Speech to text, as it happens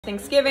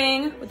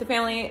Thanksgiving with the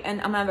family, and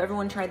I'm gonna have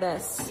everyone try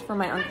this for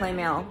my unclaimed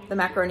meal, the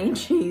macaroni and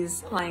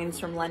cheese Heinz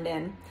from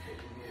London.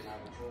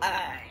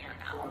 I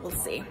don't know, we'll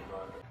see.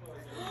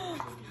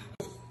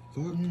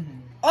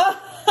 Oh,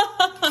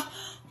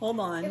 hold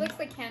on. It looks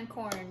like canned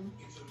corn.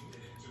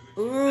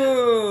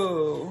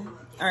 Ooh.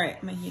 All right,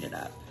 I'm gonna heat it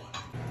up.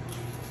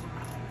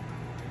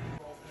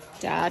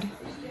 Dad.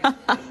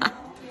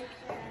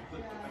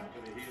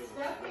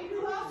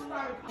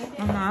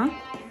 Uh-huh.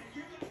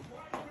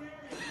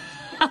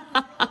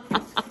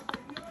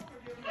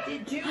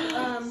 Did you,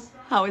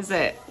 How is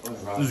it?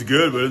 It's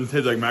good, but it doesn't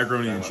taste like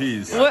macaroni and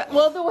cheese. Well,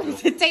 what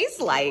does it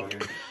taste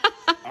like?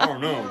 I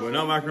don't know, but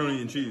not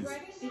macaroni and cheese.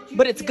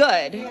 But it's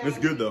good. It's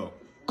good though.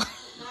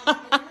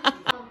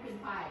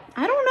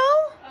 I don't know.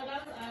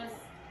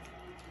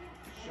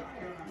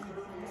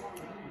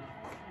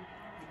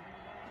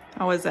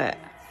 How is it?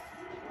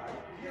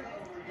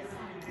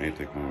 I need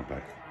to take one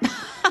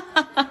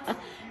back.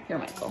 Here,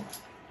 Michael.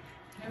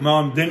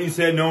 Mom, didn't you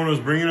say no one was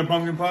bringing a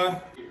pumpkin pie?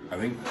 I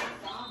think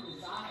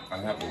I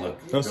have to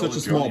look. That's such a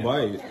small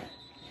bite.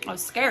 I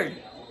was scared.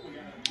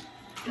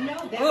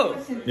 no, that Ooh.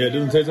 wasn't. Yeah, it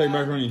doesn't taste like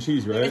macaroni and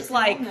cheese, right? It's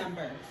like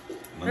Number.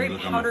 very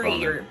look on my powdery,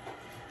 phone. or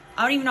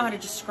I don't even know how to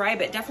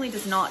describe it. Definitely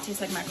does not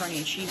taste like macaroni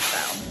and cheese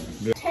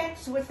though.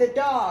 Text with the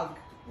dog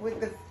with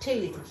the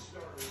teeth.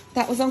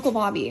 That was Uncle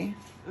Bobby.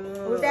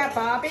 Was that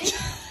Bobby?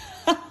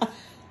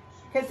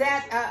 Because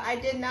that, I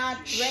did not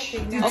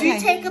recognize. Okay.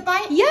 Did you take a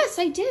bite? Yes,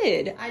 I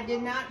did. I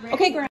did not recognize.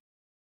 Okay, Grandma.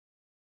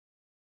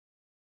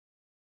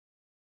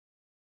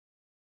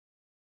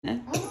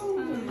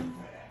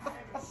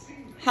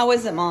 How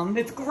is it, Mom?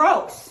 It's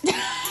gross.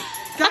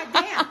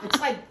 Goddamn, it's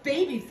like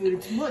baby food.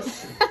 It's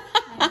mush.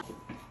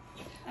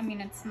 I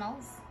mean, it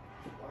smells.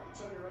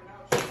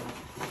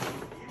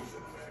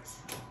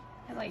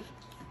 It like.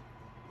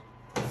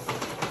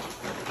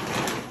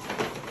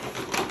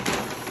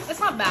 It's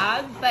not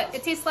bad, but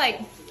it tastes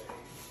like.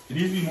 It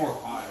needs to be more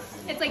hot.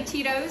 It's like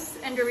Cheetos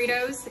and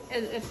Doritos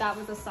if that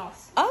was a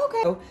sauce. Oh,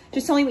 okay.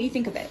 Just tell me what you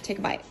think of it. Take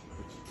a bite.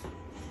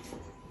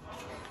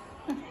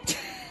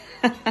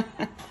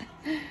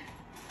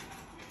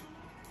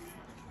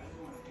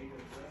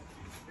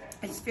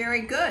 It's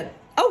very good.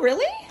 Oh,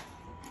 really?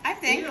 I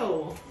think.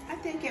 I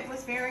think it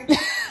was very good.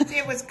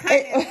 It was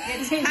kind of.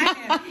 It's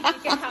kind of.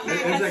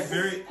 It's like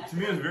very, to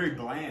me, it was very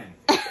bland.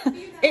 Like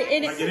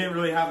it didn't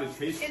really have a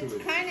taste to It's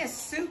it. kind of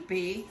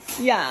soupy.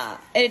 Yeah,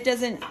 it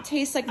doesn't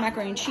taste like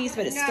macaroni and cheese,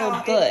 but it's No, still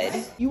it good.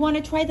 does. You want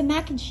to try the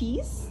mac and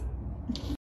cheese?